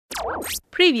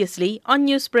Previously on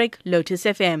Newsbreak Lotus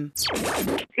FM.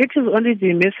 It is only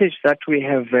the message that we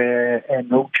have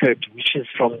noted, which is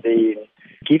from the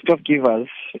gift of givers,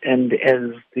 and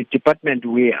as the department,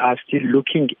 we are still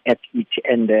looking at it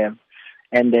and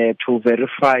to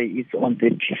verify it on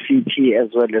the TCT as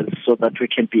well, as so that we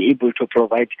can be able to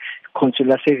provide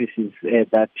consular services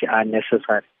that are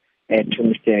necessary to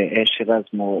Mr. Shiraaz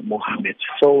Mohamed.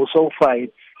 So far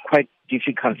it's quite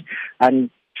difficult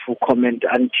and to comment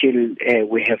until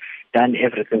we have done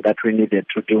everything that we needed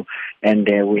to do, and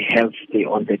we have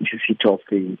on the TCT of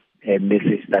the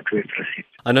message that we've received.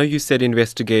 I know you said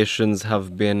investigations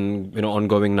have been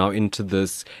ongoing now into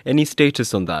this. Any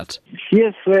status on that?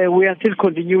 Yes, we are still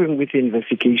continuing with the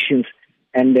investigations,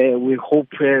 and we hope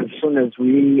as soon as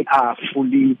we are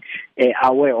fully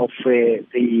aware of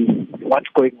what's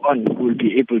going on, we'll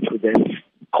be able to then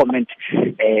comment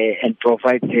and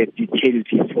provide detailed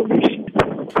information.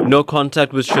 No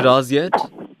contact with Shiraaz yet?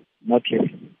 Not yet.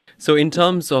 So in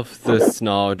terms of this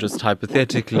now, just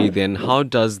hypothetically then, how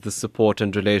does the support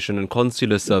and relation and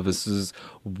consular services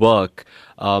work,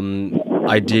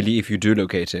 ideally, if you do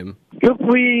locate him? Look,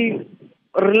 we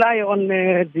rely on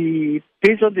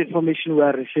based on the information we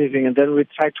are receiving, and then we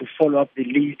try to follow up the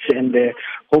leads, and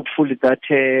hopefully that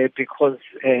because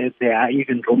there are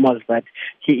even rumors that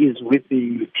he is with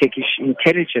the Turkish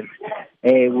intelligence,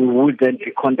 we will then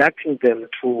be contacting them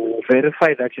to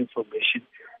verify that information,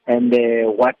 and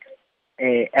what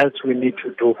else we need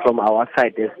to do from our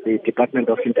side as the Department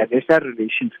of International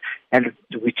Relations, and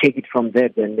we take it from there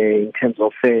then in terms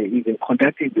of even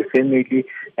contacting the family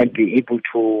and be able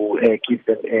to give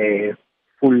them a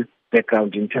full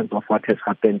background in terms of what has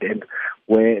happened and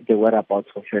where the whereabouts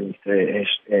of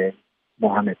Mr.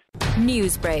 Mohamed.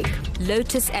 Newsbreak,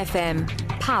 Lotus FM,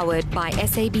 powered by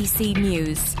SABC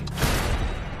News.